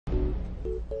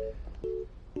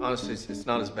Honestly, it's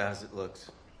not as bad as it looks.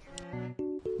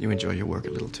 You enjoy your work a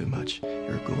little too much.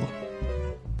 You're a ghoul.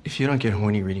 If you don't get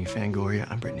horny reading Fangoria,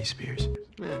 I'm Britney Spears.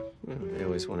 Yeah, they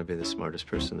always want to be the smartest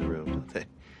person in the room, don't they?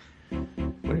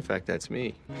 When in fact, that's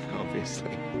me,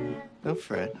 obviously. No,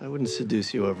 Fred, I wouldn't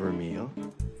seduce you over a meal.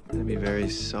 That'd be very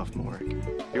sophomoric.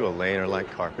 You will lay in her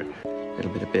like carpet. A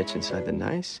little bit of bitch inside the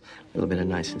nice, a little bit of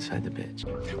nice inside the bitch.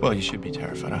 Well, you should be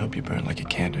terrified. I hope you burn like a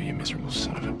candle, you miserable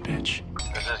son of a bitch.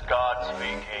 This is God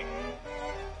speaking.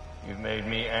 You've made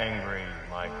me angry,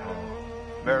 Michael.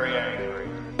 Very angry.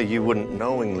 You wouldn't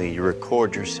knowingly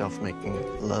record yourself making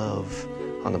love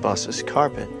on the boss's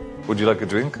carpet. Would you like a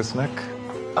drink, a snack?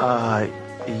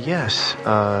 Yes.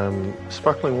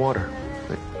 Sparkling water.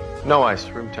 No ice,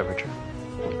 room temperature.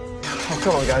 Oh,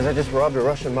 come on, guys. I just robbed a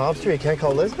Russian mobster. You can't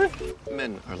call Elizabeth?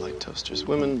 Men are like toasters.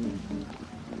 Women,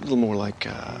 a little more like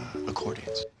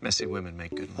accordions. Messy women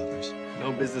make good lovers.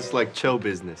 No business like show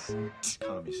business.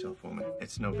 Calm yourself, woman.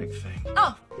 It's no big thing.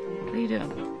 Oh, what are you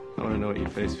doing? I want to know what your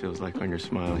face feels like when you're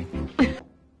smiling.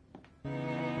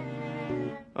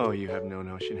 Oh, you have no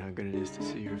notion how good it is to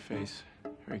see your face,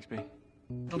 Rigsby. A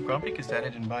little grumpy because Daddy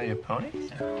didn't buy you a pony?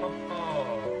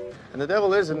 And the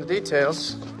devil is in the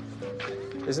details,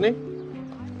 isn't he?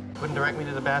 Wouldn't direct me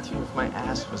to the bathroom if my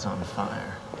ass was on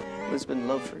fire. Lisbon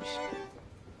loafers.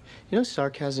 You know,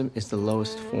 sarcasm is the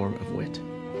lowest form of wit.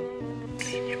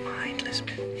 In your mind,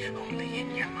 Lisbon. Only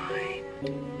in your mind.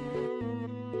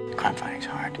 Crime fighting's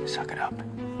hard. Suck it up.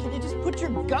 Can you just put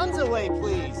your guns away,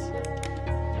 please?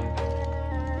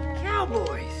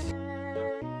 Cowboys!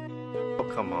 Oh,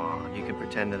 come on. You can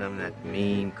pretend that I'm that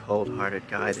mean, cold-hearted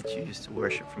guy that you used to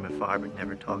worship from afar but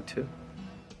never talk to.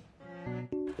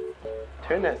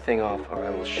 Turn that thing off or I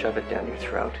will shove it down your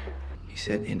throat. He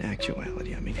said in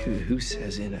actuality. I mean, who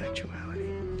says in actuality?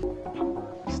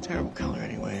 It's a terrible color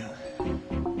anyway.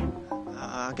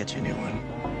 I'll get you a new one.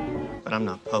 But I'm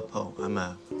not Popo. I'm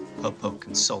a Popo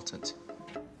consultant.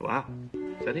 Wow.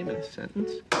 Is that even a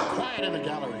sentence? Quiet in the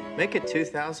gallery. Make it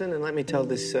 2,000 and let me tell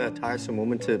this tiresome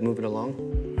woman to move it along.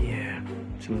 Yeah,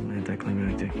 it's a little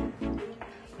anticlimactic.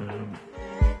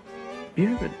 You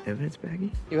have an evidence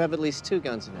baggie? You have at least 2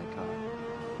 guns in that car.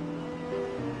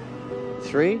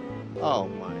 3? Oh,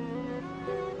 my.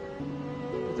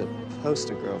 The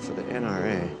poster girl for the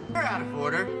NRA. You're out of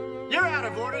order. You're out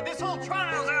of order. This whole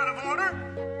trial's out of order.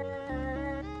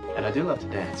 And I do love to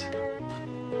dance.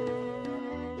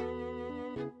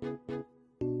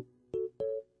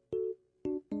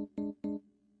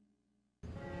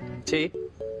 Tea?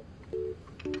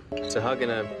 It's a hug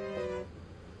and a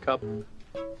cup.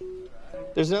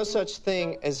 There's no such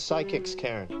thing as psychics,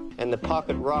 Karen. And the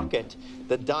pocket rocket,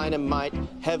 the dynamite,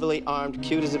 heavily armed,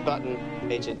 cute as a button,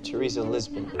 Agent Teresa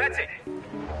Lisbon. Betsy!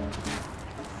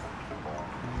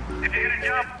 If you're gonna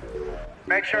jump,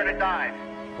 make sure to dive.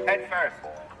 Head first.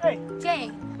 Hey,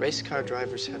 Jay. Race car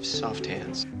drivers have soft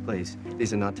hands. Please,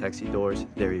 these are not taxi doors,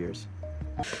 they're ears.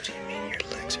 What do you mean your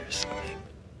legs are asleep?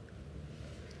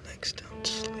 Legs don't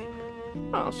sleep.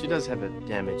 Well, she does have a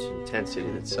damaged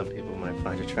intensity that some people might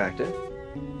find attractive.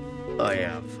 Oh,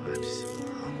 yeah, I'm fine.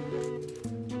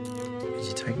 Did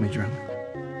you take me drunk?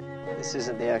 This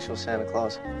isn't the actual Santa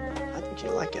Claus. I think you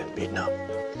like getting beaten up.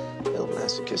 A little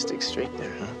masochistic streak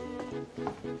there, huh?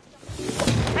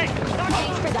 Hey,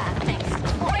 thanks for that. Thanks.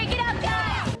 Break it up,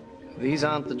 guys! These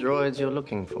aren't the droids you're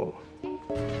looking for.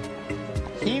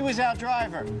 He was our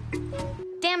driver.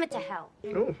 Damn it to hell.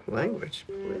 Oh, language,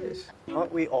 please.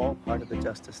 Aren't we all part of the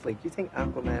Justice League? Do you think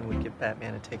Aquaman would give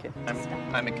Batman a ticket?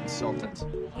 I'm a consultant.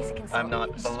 He's a consultant. I'm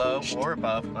not below or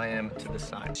above. I am to the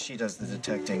side. She does the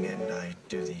detecting and I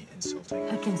do the insulting.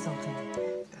 A consultant.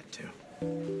 That too.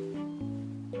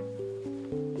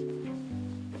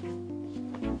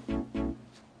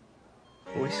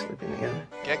 Are we sleeping together?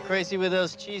 Get crazy with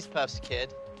those cheese puffs,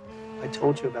 kid. I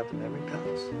told you about the memory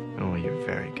palace. Oh, you're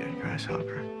very good,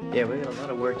 Grasshopper. Yeah, we got a lot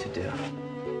of work to do.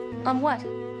 On what?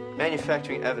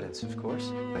 Manufacturing evidence, of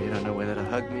course. You don't know whether to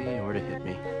hug me or to hit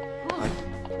me.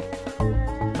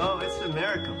 Oh, it's a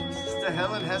miracle. Sister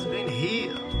Helen has been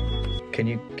healed. Can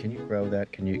you grow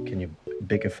that? Can you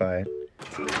bigify it?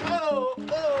 Oh,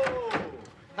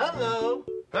 hello,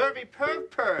 Pervy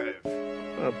Perv.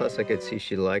 Well, plus I could see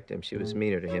she liked him. She was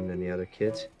meaner to him than the other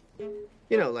kids.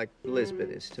 You know, like Lisbeth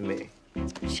is to me.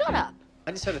 Shut up.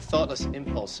 I just had a thoughtless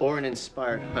impulse or an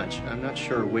inspired hunch. I'm not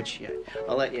sure which yet.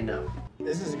 I'll let you know.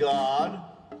 This is God.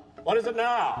 What is it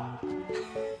now?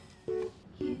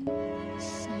 You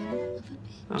son of a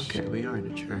bitch. Okay, we are in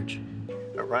a church.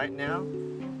 But right now,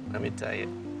 let me tell you,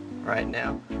 right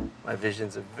now, my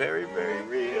visions are very, very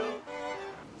real.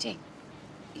 Jay,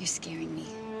 you're scaring me.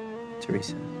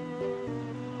 Teresa,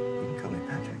 you can call me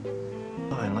Patrick.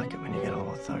 Oh, I like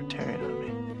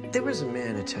There was a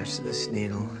man attached to this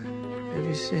needle. Have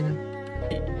you seen him?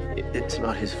 It's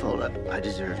not his fault. I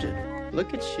deserved it.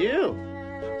 Look at you.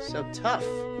 So tough.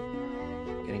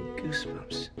 Getting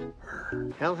goosebumps.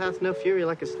 Hell hath no fury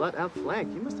like a slut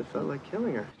outflanked. You must have felt like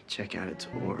killing her. Check out its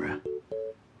aura.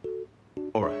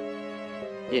 Aura?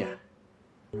 Yeah.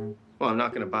 Well, I'm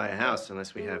not going to buy a house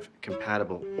unless we have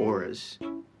compatible auras.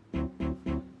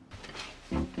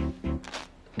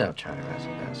 Don't try to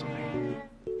razzle-dazzle me.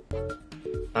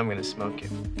 I'm going to smoke you.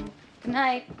 Good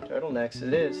night. Turtlenecks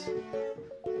it is.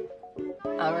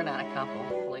 Oh, we're not a couple,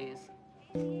 please.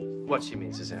 What she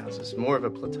means is ours is more of a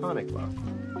platonic love.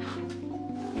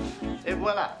 Et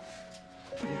voila.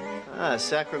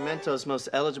 Sacramento's most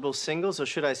eligible singles, or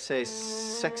should I say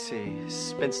sexy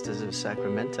spinsters of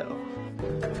Sacramento.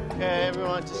 Okay,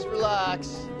 everyone, just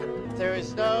relax. There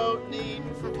is no need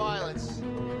for violence.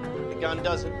 The gun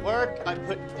doesn't work. I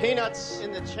put peanuts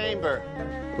in the chamber.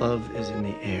 Love is in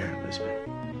the air, Lisbon.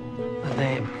 My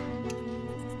name?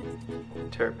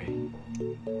 Turpy.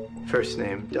 First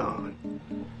name, Dawn.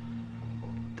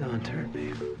 Dawn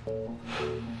Turpy.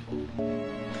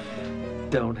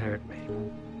 Don't hurt me.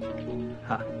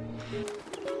 Ha.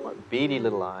 What beady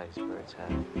little eyes birds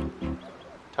have.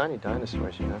 Tiny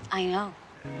dinosaurs, you know. I know.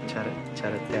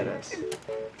 Charreteras.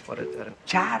 What a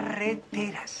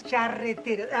Charreteras.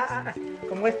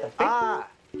 ¿Cómo estás? Ah,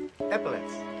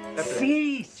 epaulets.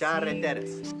 Sí,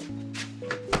 Charreteras.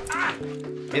 Ah.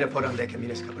 Mira por donde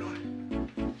caminas, cabrón.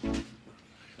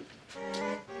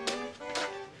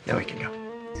 Now we can go.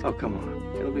 Oh, come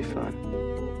on. It'll be fun.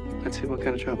 Let's see what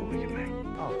kind of trouble we can make.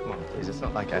 Oh, come on, please. It's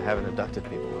not like I haven't abducted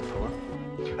people before.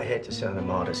 I hate to sound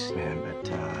immodest, man,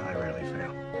 but I rarely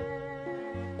fail.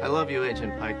 I love you,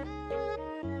 Agent Pike.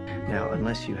 Now,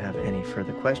 unless you have any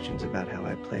further questions about how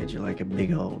I played you like a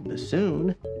big old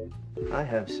bassoon, I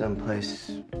have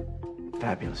someplace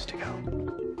fabulous to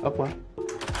go. Up what?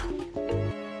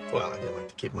 Well, I do like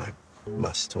to keep my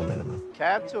musts to a minimum.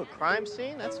 Cab to a crime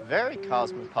scene? That's very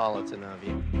cosmopolitan of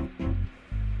you.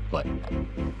 What?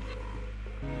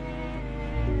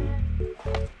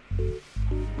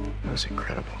 That was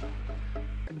incredible.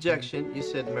 Objection. You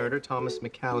said murder. Thomas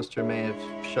McAllister may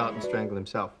have shot and strangled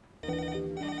himself.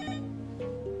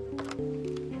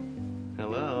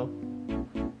 Hello?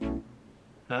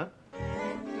 Huh? I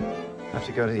have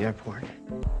to go to the airport.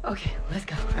 Okay, let's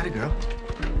go. Atta girl.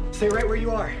 Stay right where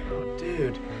you are. Oh,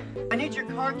 dude. I need your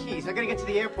car keys. I gotta get to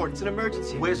the airport. It's an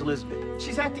emergency. Where's Elizabeth?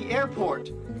 She's at the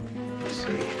airport. Let's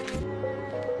see.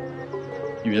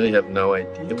 You really have no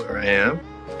idea where I am?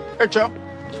 Here, Joe.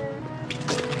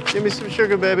 Give me some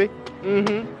sugar, baby.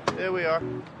 Mm-hmm. There we are.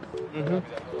 Mm-hmm.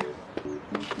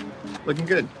 Looking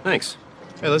good. Thanks.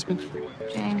 Hey, Lisbon.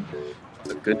 Jane.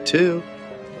 Look good, too.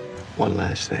 One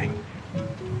last thing.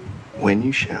 When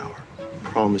you shower,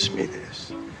 promise me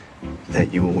this,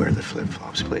 that you will wear the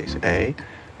flip-flops, please. A,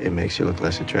 it makes you look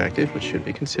less attractive, which should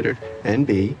be considered. And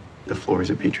B, the floor is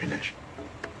a petri dish.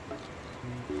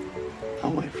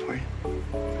 I'll wait for you.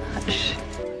 Shh.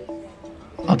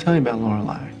 I'll tell you about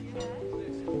Lorelei,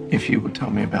 if you will tell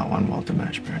me about one Walter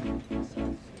Mashburn.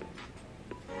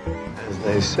 As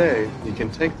they say, you can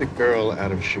take the girl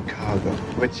out of Chicago,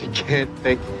 but you can't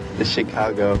take the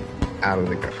Chicago out of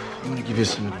the girl. I'm gonna give you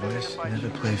some advice. Never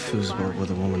play foosball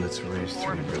with a woman that's raised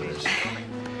 3 brothers.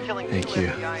 Thank you.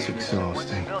 It's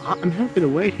exhausting. I'm happy to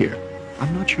wait here.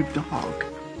 I'm not your dog.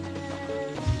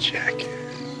 Jackass.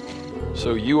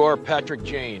 So you are Patrick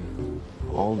Jane?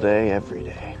 All day, every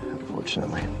day,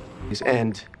 unfortunately.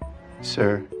 And,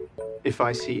 sir, if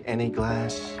I see any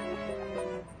glass,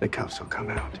 the cuffs will come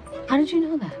out. How did you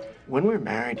know that? When we're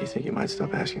married, do you think you might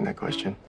stop asking that question?